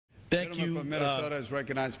Thank you. From Minnesota is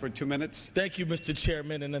recognized for 2 minutes. Thank you, Mr.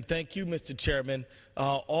 Chairman, and thank you, Mr. Chairman.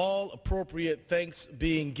 All appropriate thanks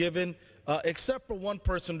being given, except for one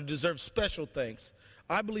person who deserves special thanks.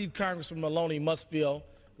 I believe Congressman Maloney must feel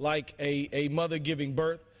like a mother giving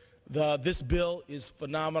birth. This bill is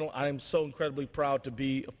phenomenal. I am so incredibly proud to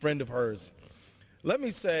be a friend of hers. Let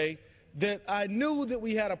me say that I knew that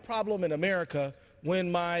we had a problem in America when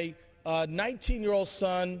my 19-year-old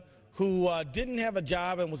son, who didn't have a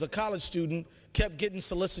job and was a college student, kept getting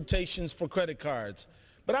solicitations for credit cards.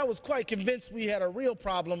 But I was quite convinced we had a real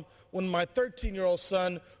problem when my 13-year-old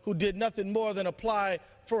son, who did nothing more than apply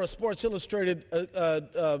for a Sports Illustrated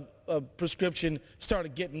prescription,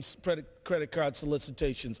 started getting credit card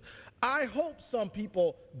solicitations. I hope some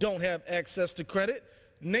people don't have access to credit,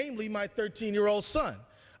 namely my 13-year-old son.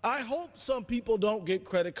 I hope some people don't get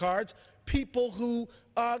credit cards, people who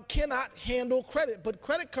cannot handle credit. But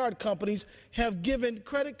credit card companies have given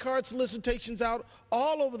credit card solicitations out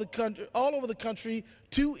all over the country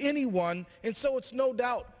to anyone, and so it's no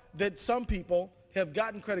doubt that some people have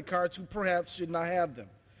gotten credit cards who perhaps should not have them.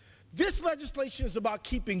 This legislation is about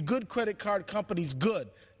keeping good credit card companies good.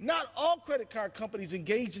 Not all credit card companies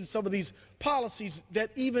engage in some of these policies that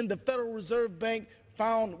even the Federal Reserve Bank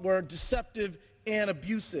found were deceptive and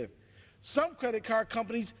abusive. Some credit card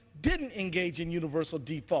companies didn't engage in universal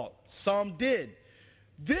default. Some did.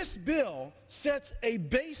 This bill sets a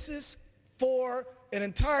basis for an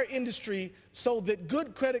entire industry so that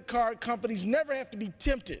good credit card companies never have to be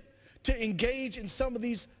tempted to engage in some of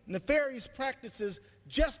these nefarious practices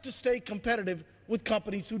just to stay competitive with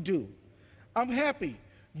companies who do. I'm happy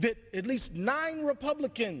that at least 9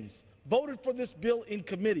 Republicans voted for this bill in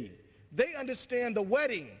committee. They understand the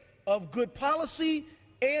wedding of good policy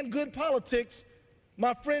and good politics.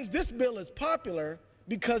 My friends, this bill is popular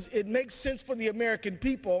because it makes sense for the American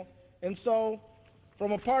people, and so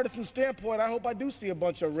from a partisan standpoint, I hope I do see a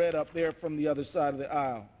bunch of red up there from the other side of the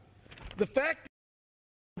aisle. The fact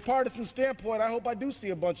from a partisan standpoint, I hope I do see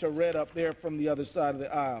a bunch of red up there from the other side of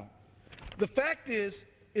the aisle. The fact is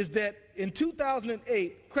that in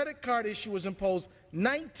 2008, credit card issuers imposed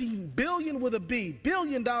 $19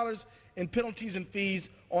 billion in penalties and fees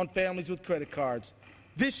on families with credit cards.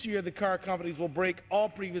 This year, the card companies will break all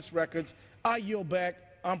previous records. I yield back.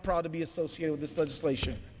 I'm proud to be associated with this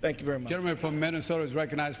legislation. Thank you very much. Gentleman from Minnesota is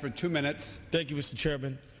recognized for 2 minutes. Thank you, Mr.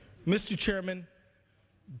 Chairman. Mr. Chairman,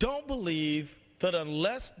 don't believe that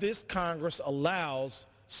unless this Congress allows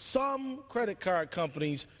some credit card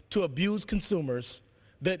companies to abuse consumers,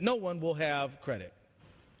 that no one will have credit.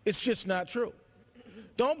 It's just not true.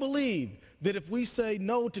 Don't believe that if we say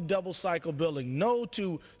no to double cycle billing, no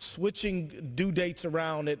to switching due dates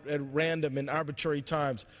around at random and arbitrary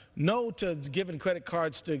times, no to giving credit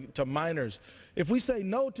cards to minors, if we say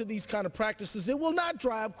no to these kind of practices, it will not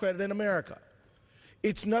drive credit in America.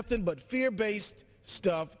 It's nothing but fear-based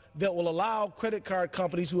stuff that will allow credit card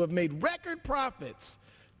companies who have made record profits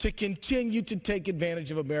to continue to take advantage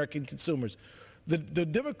of American consumers. The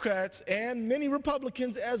Democrats and many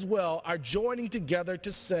Republicans as well are joining together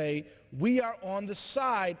to say we are on the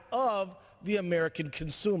side of the American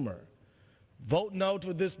consumer. Vote no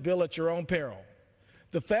to this bill at your own peril.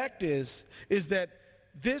 The fact is that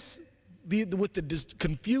with the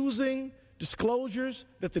confusing disclosures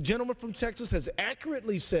that the gentleman from Texas has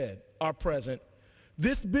accurately said are present,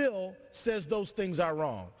 this bill says those things are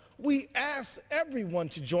wrong. We ask everyone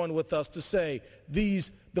to join with us to say the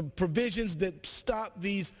provisions that stop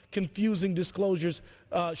these confusing disclosures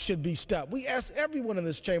should be stopped. We ask everyone in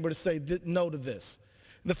this chamber to say no to this.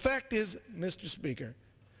 The fact is, Mr. Speaker,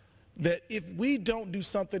 that if we don't do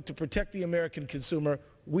something to protect the American consumer,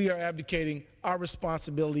 we are abdicating our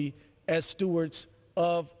responsibility as stewards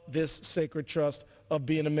of this sacred trust of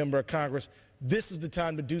being a member of Congress. This is the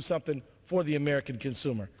time to do something for the American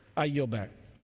consumer. I yield back.